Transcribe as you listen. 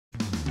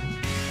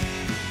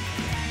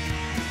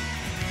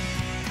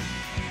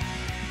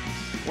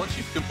Once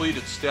you've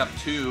completed step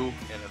 2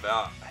 and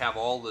have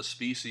all the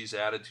species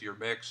added to your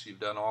mix, you've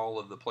done all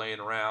of the playing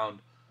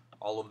around,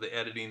 all of the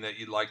editing that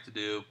you'd like to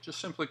do,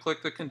 just simply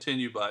click the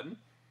continue button.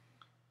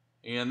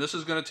 And this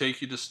is going to take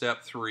you to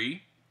step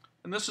 3.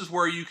 And this is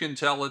where you can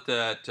tell it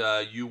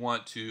that you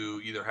want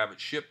to either have it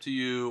shipped to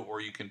you,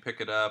 or you can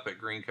pick it up at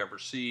Green Cover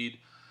Seed.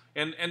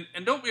 And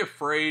don't be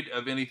afraid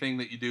of anything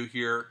that you do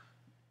here.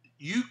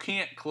 You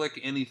can't click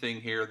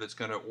anything here that's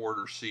going to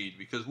order seed,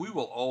 because we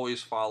will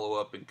always follow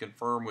up and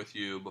confirm with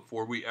you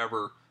before we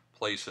ever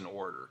place an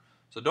order.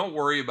 So don't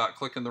worry about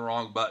clicking the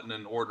wrong button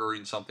and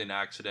ordering something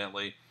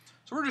accidentally.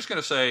 So we're just going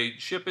to say,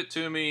 ship it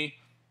to me.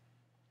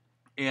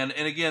 And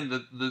again,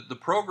 the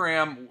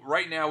program,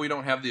 right now we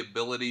don't have the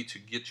ability to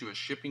get you a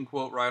shipping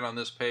quote right on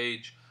this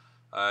page.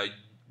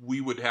 We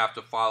would have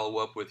to follow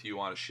up with you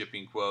on a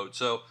shipping quote.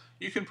 So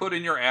you can put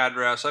in your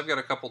address. I've got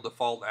a couple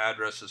default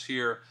addresses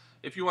here.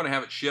 If you want to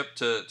have it shipped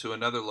to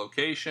another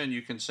location,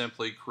 you can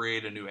simply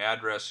create a new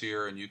address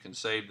here and you can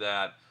save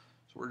that.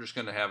 So we're just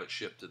going to have it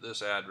shipped to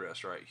this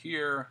address right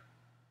here.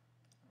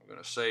 I'm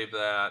going to save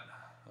that.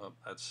 Oh,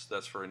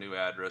 that's for a new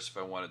address if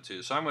I wanted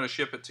to. So I'm going to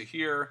ship it to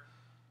here.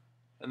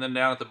 And then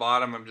down at the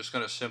bottom, I'm just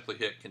going to simply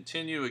hit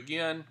continue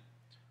again.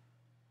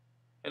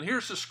 And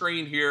here's the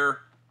screen here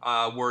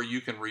where you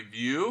can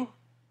review.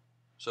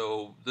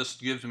 So this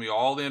gives me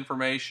all the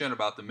information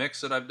about the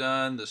mix that I've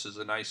done. This is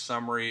a nice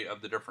summary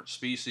of the different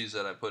species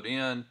that I put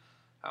in,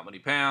 how many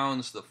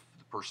pounds, the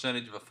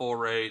percentage of a full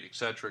rate,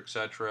 etc.,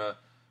 etc.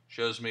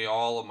 Shows me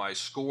all of my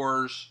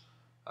scores,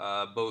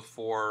 both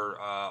for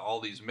all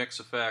these mix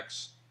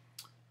effects.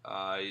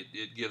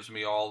 It gives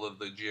me all of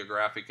the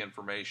geographic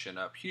information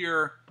up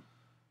here.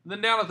 And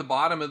then down at the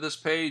bottom of this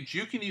page,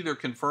 you can either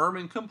confirm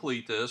and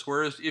complete this,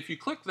 whereas if you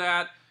click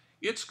that,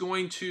 it's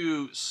going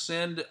to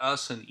send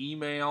us an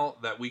email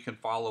that we can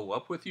follow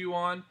up with you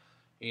on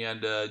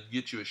and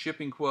get you a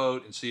shipping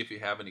quote and see if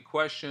you have any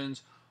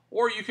questions.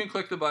 Or you can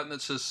click the button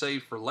that says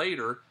save for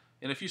later.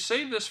 And if you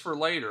save this for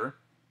later,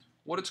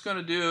 what it's going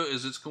to do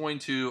is it's going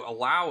to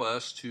allow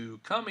us to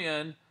come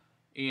in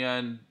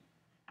and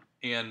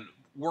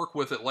work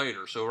with it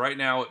later. So right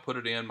now it put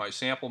it in, my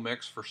sample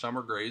mix for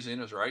summer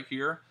grazing is right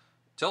here.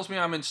 It tells me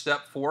I'm in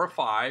step 4 of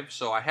 5,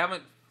 so I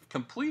haven't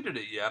completed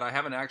it yet. I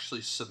haven't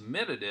actually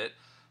submitted it,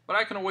 but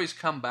I can always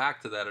come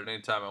back to that at any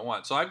time I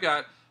want. So I've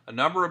got a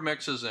number of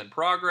mixes in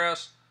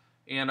progress,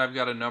 and I've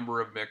got a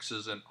number of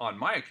mixes on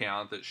my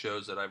account that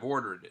shows that I've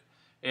ordered it.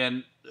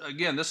 And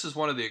again, this is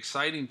one of the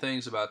exciting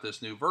things about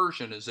this new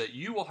version, is that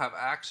you will have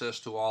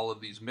access to all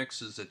of these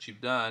mixes that you've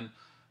done.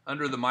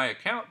 Under the My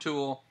Account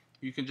tool,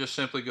 you can just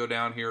simply go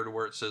down here to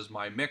where it says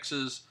My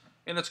Mixes,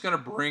 and it's going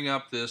to bring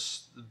up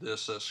this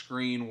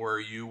screen where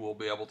you will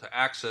be able to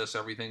access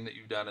everything that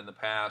you've done in the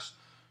past.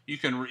 You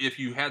can, if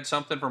you had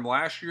something from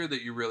last year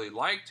that you really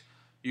liked,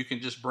 you can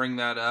just bring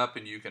that up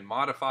and you can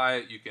modify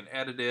it, you can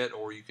edit it,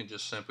 or you can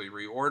just simply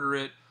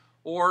reorder it.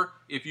 Or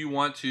if you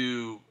want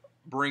to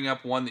bring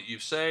up one that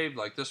you've saved,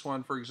 like this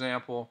one for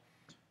example,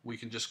 we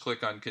can just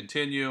click on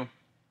continue.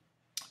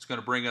 It's going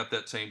to bring up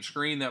that same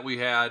screen that we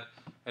had,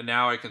 and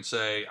now I can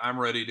say I'm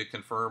ready to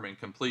confirm and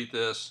complete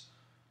this.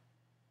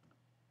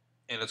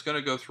 And it's going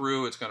to go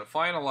through, it's going to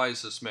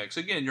finalize this mix.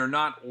 Again, you're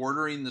not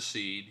ordering the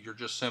seed, you're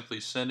just simply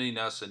sending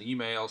us an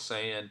email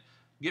saying,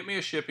 get me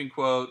a shipping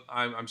quote,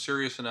 I'm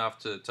serious enough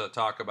to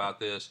talk about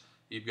this.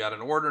 You've got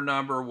an order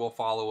number, we'll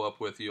follow up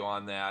with you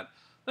on that.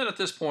 Then at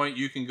this point,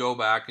 you can go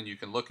back and you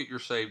can look at your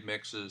saved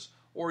mixes,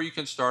 or you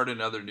can start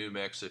another new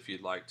mix if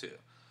you'd like to.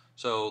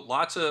 So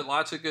lots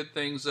of good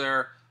things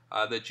there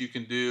that you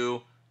can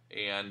do.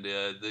 And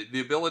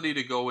the ability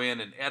to go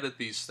in and edit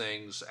these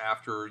things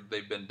after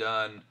they've been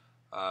done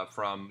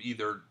from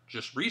either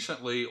just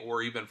recently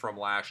or even from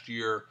last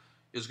year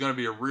is going to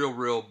be a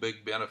real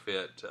big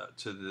benefit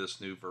to this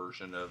new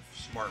version of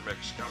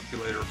SmartMix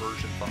Calculator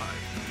version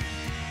 5.